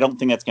forward, I don't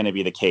think that's going to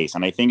be the case,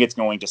 and I think it's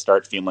going to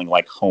start feeling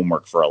like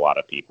homework for a lot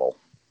of people.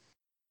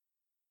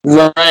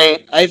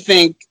 Right. I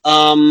think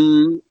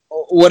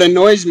what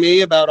annoys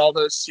me about all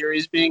those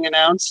series being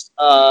announced,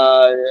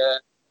 I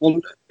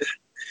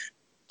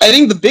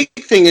think the big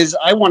thing is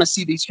I want to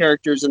see these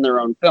characters in their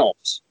own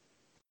films.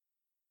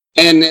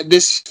 And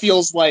this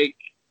feels like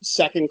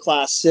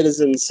second-class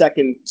citizen,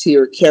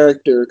 second-tier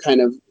character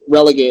kind of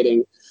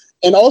relegating.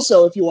 And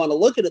also, if you want to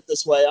look at it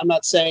this way, I'm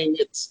not saying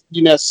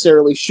you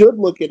necessarily should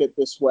look at it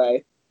this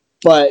way,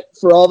 but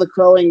for all the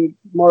crowing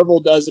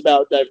Marvel does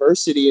about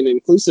diversity and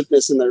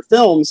inclusiveness in their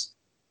films,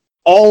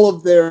 all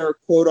of their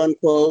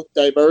quote-unquote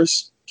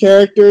diverse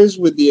characters,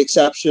 with the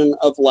exception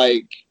of,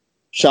 like,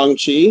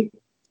 Shang-Chi,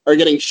 are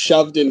getting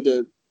shoved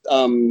into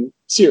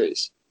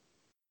series.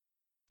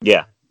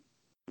 Yeah.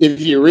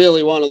 If you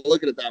really want to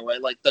look at it that way,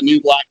 like the new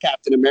Black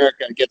Captain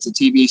America gets a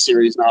TV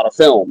series, not a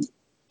film.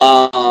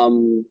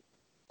 The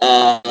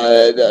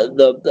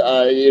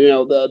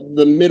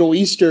Middle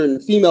Eastern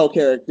female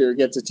character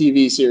gets a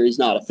TV series,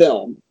 not a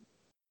film.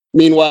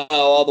 Meanwhile,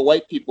 all the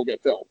white people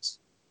get films.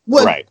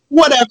 Right.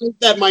 Whatever.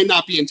 That might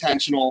not be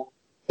intentional.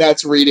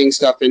 That's reading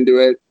stuff into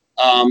it.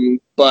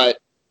 But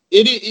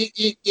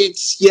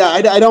it's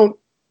I don't.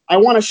 I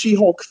want a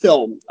She-Hulk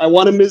film. I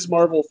want a Ms.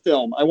 Marvel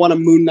film. I want a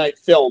Moon Knight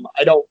film.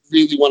 I don't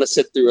really want to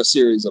sit through a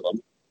series of them.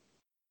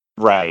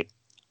 Right.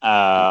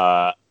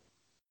 And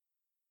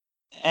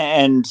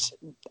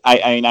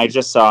I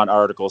just saw an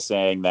article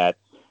saying that,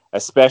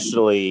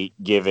 especially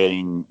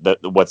given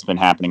what's been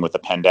happening with the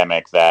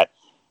pandemic, that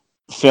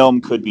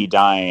film could be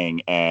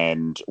dying,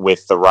 and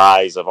with the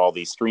rise of all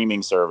these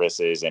streaming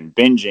services and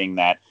binging,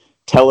 that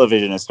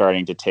television is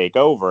starting to take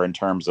over in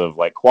terms of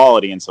like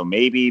quality. And so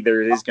maybe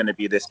there is going to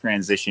be this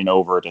transition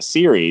over to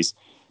series.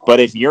 But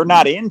if you're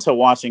not into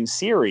watching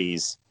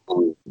series,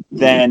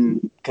 then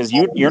because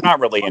you're not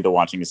really into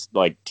watching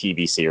like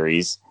TV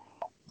series,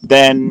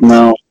 then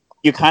No.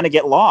 you kind of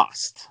get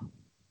lost.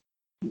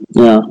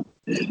 Yeah.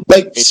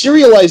 Like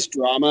serialized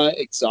drama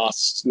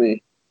exhausts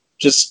me.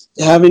 Just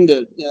having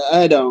to,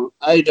 I don't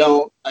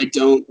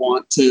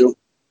want to.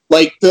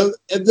 Like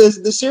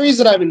the series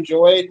that I've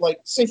enjoyed, like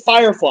say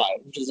Firefly,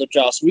 which is a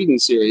Joss Whedon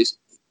series.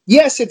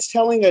 Yes, it's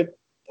telling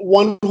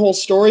one whole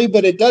story,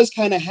 but it does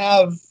kind of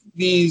have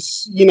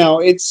these,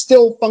 it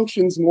still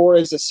functions more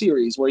as a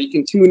series where you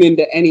can tune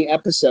into any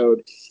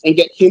episode and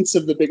get hints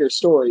of the bigger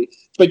story,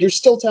 but you're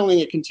still telling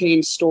a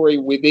contained story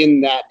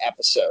within that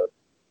episode.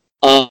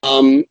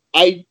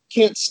 I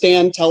can't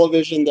stand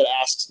television that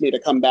asks me to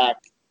come back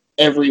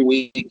every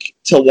week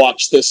to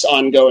watch this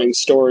ongoing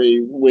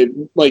story with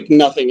like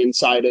nothing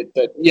inside it.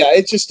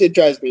 It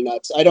drives me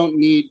nuts. I don't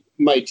need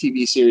my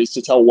TV series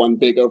to tell one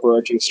big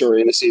overarching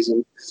story in a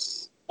season.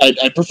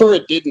 I prefer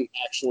it didn't,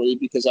 actually,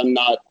 because I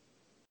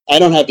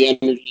don't have the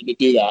energy to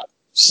do that.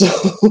 So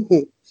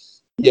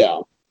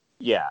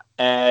yeah,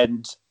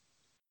 and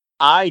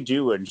I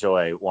do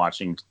enjoy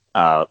watching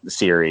the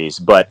series,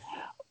 but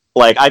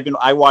like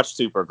I watched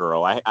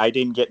Supergirl. I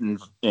didn't get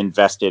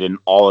invested in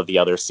all of the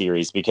other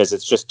series because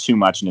it's just too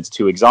much and it's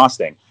too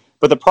exhausting.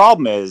 But the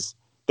problem is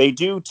they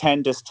do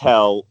tend to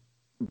tell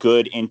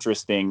good,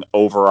 interesting,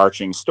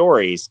 overarching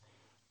stories.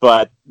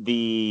 But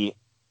the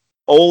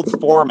old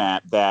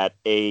format that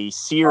a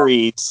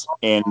series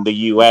in the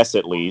US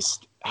at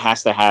least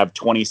has to have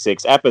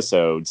 26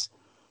 episodes,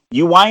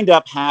 you wind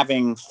up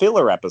having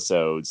filler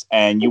episodes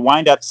and you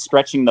wind up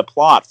stretching the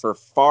plot for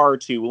far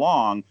too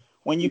long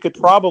when you could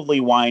probably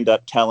wind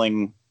up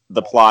telling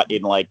the plot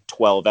in like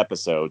 12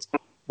 episodes,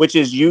 which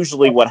is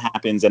usually what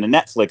happens in a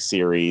Netflix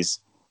series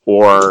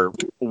or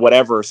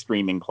whatever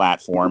streaming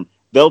platform.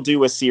 They'll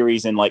do a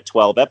series in like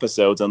 12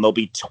 episodes and there'll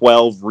be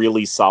 12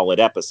 really solid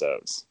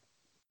episodes.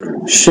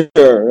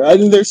 Sure. I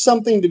mean, there's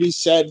something to be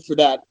said for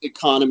that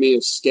economy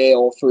of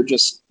scale for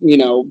just,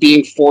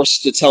 being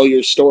forced to tell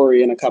your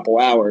story in a couple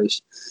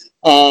hours.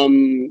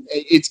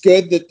 It's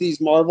good that these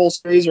Marvel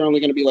series are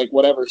only going to be like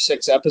whatever,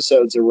 6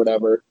 episodes or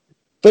whatever.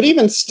 But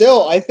even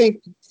still, I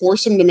think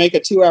force them to make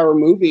a 2-hour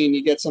movie and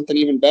you get something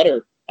even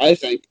better, I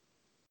think.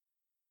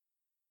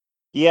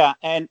 Yeah,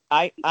 and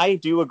I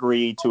do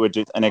agree to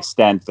an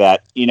extent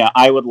that,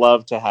 I would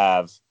love to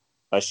have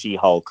a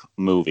She-Hulk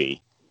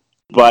movie.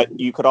 But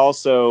you could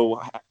also,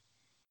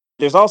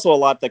 there's also a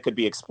lot that could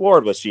be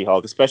explored with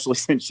She-Hulk, especially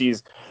since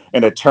she's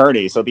an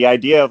attorney. So the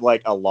idea of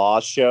like a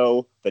law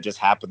show that just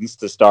happens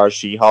to star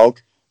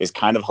She-Hulk is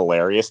kind of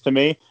hilarious to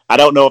me. I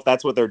don't know if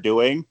that's what they're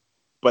doing,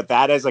 but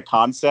that as a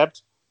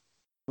concept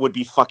would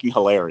be fucking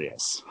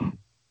hilarious.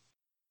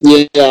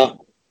 Yeah.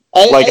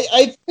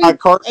 I a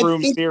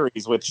courtroom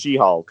series with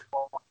She-Hulk.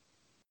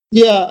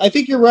 Yeah, I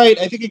think you're right.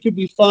 I think it could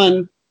be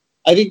fun.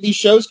 I think these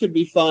shows could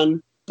be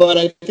fun, but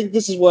I think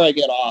this is where I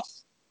get off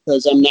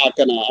because I'm not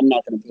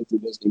gonna pay through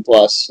Disney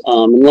Plus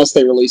unless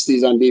they release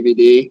these on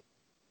DVD.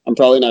 I'm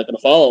probably not gonna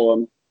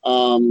follow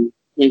them.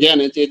 Again,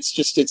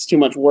 it's too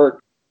much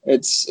work.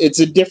 It's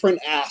a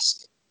different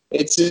ask.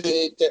 It's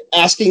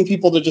asking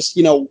people to just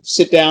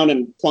sit down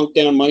and plunk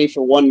down money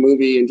for one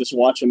movie and just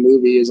watch a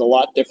movie is a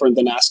lot different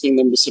than asking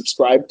them to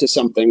subscribe to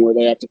something where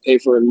they have to pay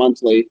for it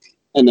monthly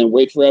and then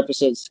wait for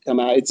episodes to come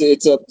out.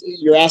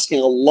 You're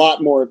asking a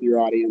lot more of your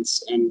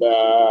audience, and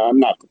I'm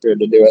not prepared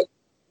to do it.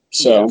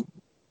 So,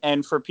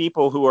 and for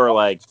people who are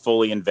like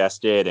fully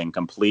invested and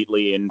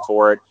completely in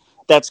for it,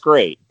 that's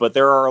great. But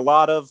there are a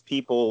lot of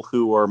people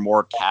who are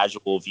more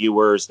casual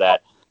viewers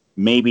that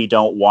maybe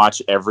don't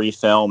watch every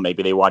film.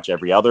 Maybe they watch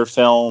every other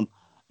film.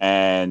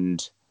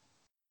 And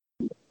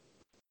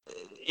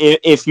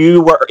if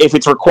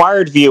it's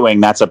required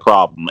viewing, that's a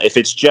problem. If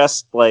it's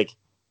just like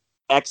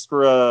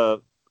extra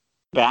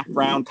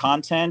background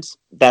content,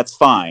 that's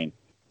fine.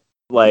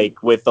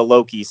 Like with the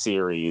Loki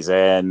series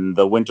and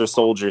the Winter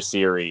Soldier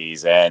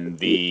series and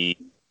the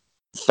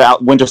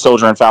Winter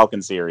Soldier and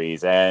Falcon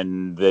series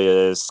and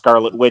the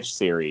Scarlet Witch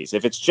series.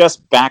 If it's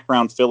just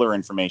background filler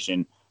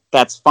information,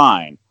 that's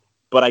fine.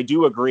 But I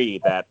do agree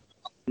that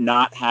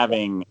not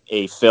having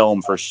a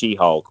film for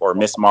She-Hulk or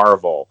Miss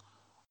Marvel,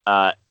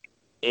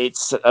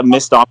 it's a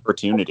missed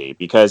opportunity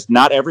because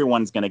not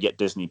everyone's going to get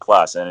Disney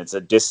Plus, and it's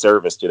a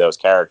disservice to those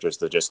characters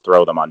to just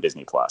throw them on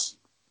Disney Plus.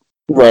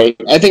 Right.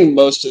 I think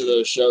most of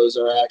those shows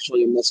are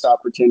actually a missed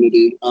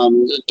opportunity.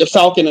 The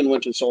Falcon and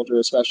Winter Soldier,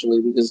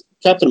 especially because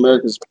Captain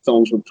America's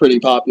films were pretty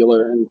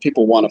popular, and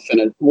people want to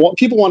finish.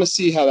 People want to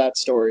see how that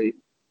story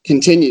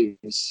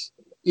continues,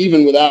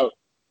 even without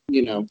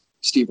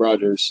Steve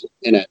Rogers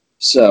in it.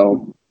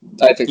 So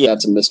I think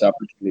that's a missed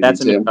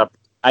opportunity too.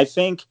 I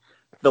think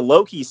the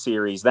Loki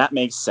series, that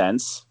makes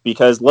sense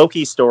because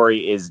Loki's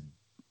story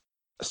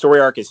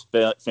arc is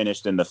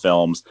finished in the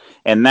films,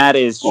 and that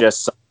is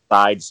just some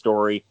side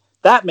story.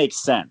 that makes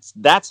sense.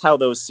 That's how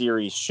those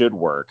series should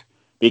work,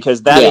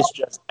 because that is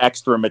just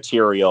extra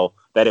material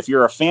that if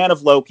you're a fan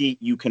of Loki,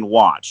 you can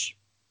watch.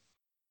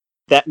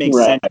 That makes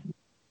sense.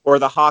 Or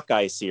the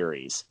Hawkeye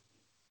series.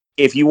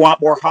 If you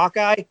want more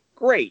Hawkeye,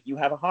 great, you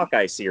have a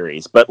Hawkeye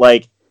series. But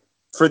like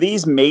for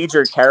these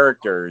major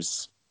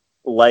characters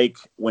like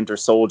Winter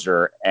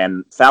Soldier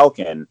and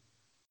Falcon,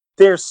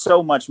 there's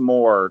so much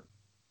more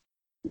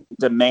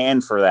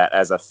demand for that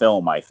as a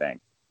film, I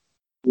think.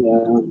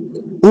 Yeah.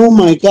 Oh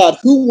my god,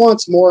 who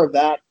wants more of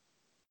that?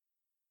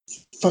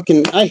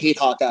 Fucking, I hate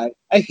Hawkeye.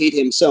 I hate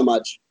him so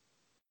much.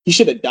 He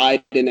should have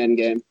died in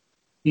Endgame.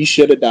 He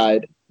should have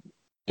died.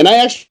 And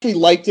I actually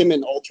liked him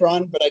in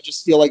Ultron, but I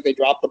just feel like they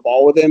dropped the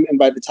ball with him. And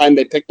by the time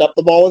they picked up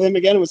the ball with him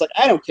again, it was like,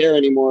 I don't care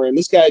anymore. And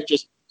this guy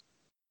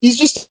he's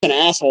just an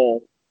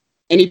asshole.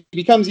 And he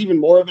becomes even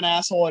more of an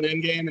asshole in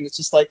Endgame. And it's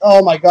just like,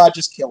 oh my god,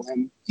 just kill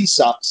him. He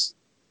sucks.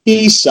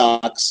 He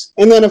sucks.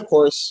 And then, of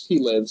course, he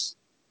lives.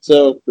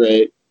 So,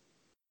 great.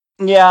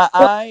 Yeah,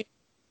 I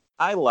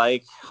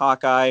like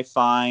Hawkeye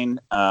fine.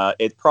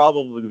 It's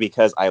probably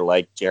because I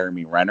like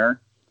Jeremy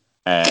Renner.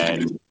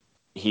 And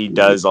he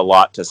does a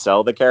lot to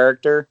sell the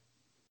character.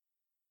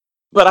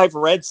 But I've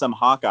read some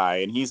Hawkeye,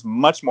 and he's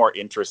much more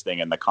interesting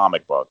in the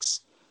comic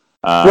books.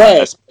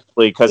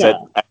 Especially because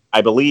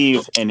I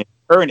believe in his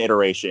current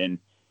iteration,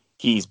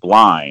 he's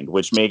blind,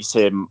 which makes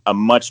him a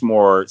much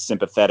more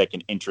sympathetic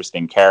and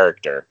interesting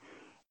character.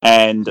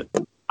 And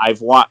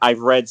I've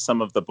read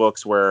some of the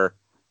books where,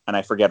 and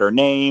I forget her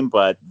name,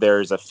 but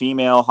there's a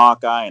female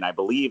Hawkeye, and I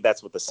believe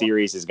that's what the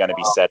series is going to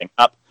be setting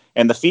up.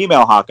 And the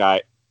female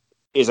Hawkeye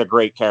is a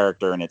great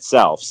character in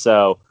itself.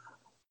 So,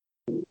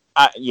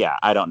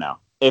 I don't know.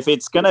 If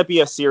it's going to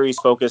be a series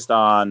focused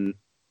on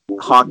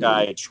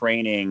Hawkeye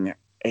training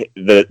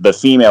the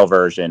female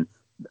version,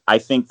 I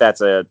think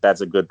that's a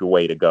good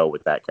way to go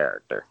with that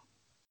character.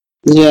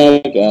 Yeah,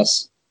 I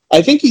guess.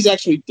 I think he's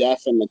actually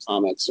deaf in the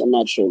comics. I'm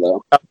not sure,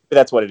 though.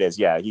 That's what it is.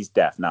 Yeah, he's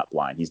deaf, not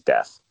blind. He's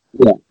deaf.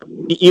 Yeah.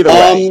 Either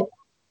way,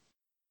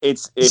 it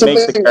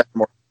makes the character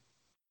more...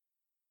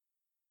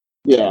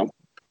 Yeah.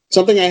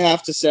 Something I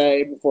have to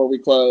say before we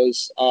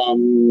close,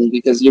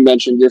 because you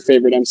mentioned your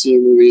favorite MCU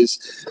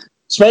movies.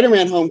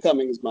 Spider-Man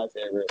Homecoming is my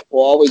favorite.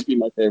 Will always be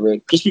my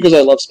favorite, just because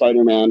I love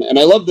Spider-Man. And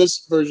I love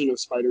this version of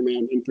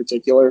Spider-Man in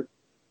particular.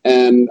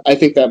 And I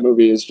think that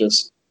movie is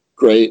just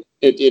great.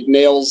 It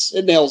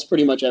nails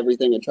pretty much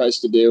everything it tries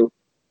to do.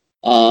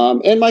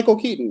 And Michael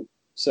Keaton.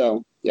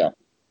 So, yeah.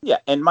 Yeah,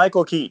 and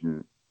Michael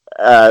Keaton,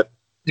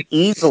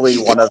 easily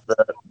one of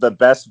the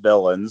best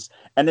villains.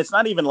 And it's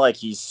not even like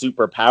he's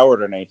super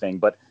powered or anything,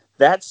 but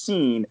that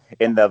scene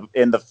in the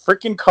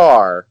freaking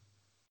car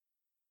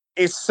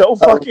is so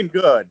fucking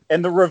good.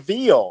 And the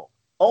reveal,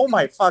 oh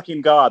my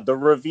fucking god, the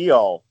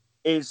reveal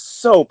is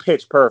so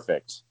pitch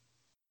perfect.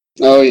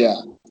 Oh yeah.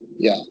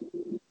 Yeah.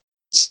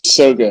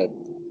 So good.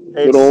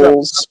 It's good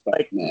old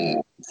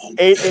Spider-Man.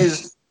 It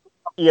is,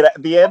 the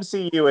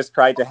MCU has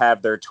tried to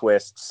have their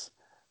twists.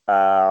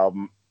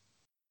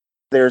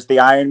 There's the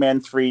Iron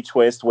Man 3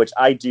 twist, which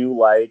I do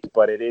like,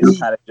 but it is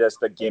kind of just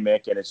a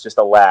gimmick and it's just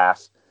a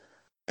laugh.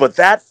 But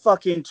that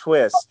fucking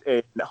twist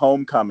in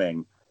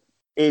Homecoming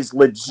is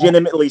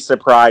legitimately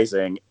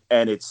surprising,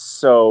 and it's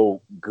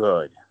so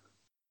good.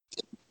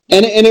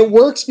 And it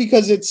works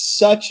because it's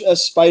such a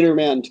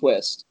Spider-Man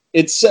twist.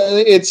 It's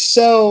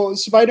so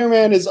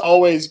Spider-Man has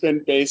always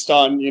been based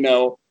on,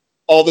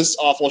 all this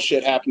awful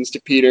shit happens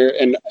to Peter,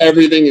 and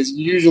everything is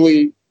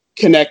usually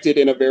connected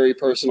in a very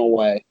personal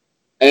way.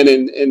 And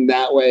in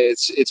that way,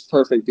 it's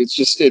perfect.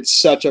 It's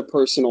such a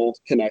personal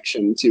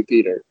connection to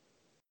Peter.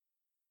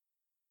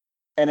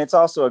 And it's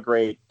also a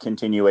great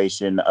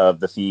continuation of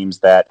the themes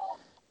that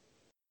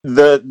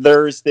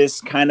there's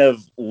this kind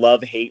of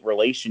love-hate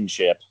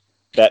relationship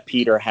that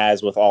Peter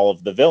has with all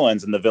of the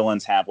villains, and the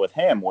villains have with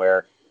him,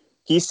 where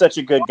he's such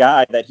a good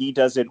guy that he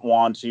doesn't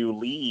want to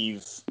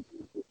leave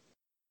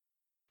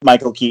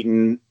Michael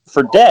Keaton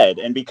for dead.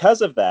 And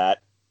because of that,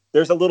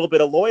 there's a little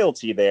bit of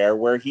loyalty there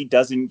where he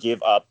doesn't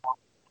give up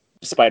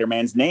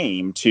Spider-Man's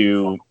name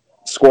to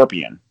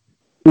Scorpion.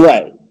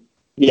 Right.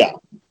 Yeah.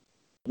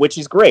 Which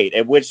is great.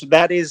 Which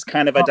that is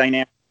kind of a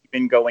dynamic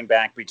even going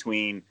back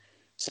between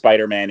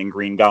Spider-Man and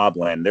Green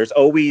Goblin. There's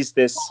always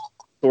this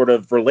sort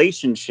of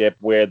relationship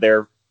where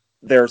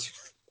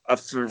there's a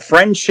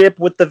friendship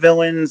with the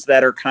villains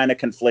that are kind of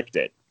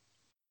conflicted.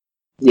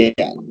 Yeah.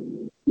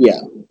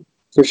 Yeah.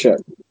 For sure.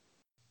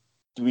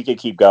 We could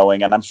keep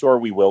going, and I'm sure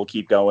we will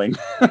keep going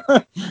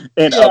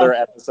in other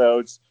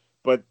episodes.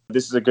 But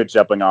this is a good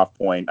jumping off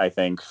point, I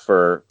think,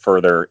 for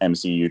further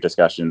MCU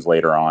discussions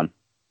later on.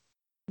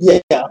 Yeah.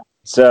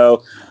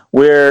 So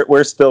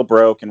we're still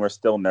broke and we're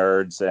still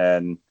nerds,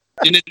 and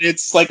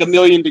it's like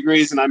 1,000,000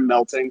 degrees and I'm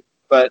melting.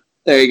 But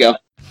there you go.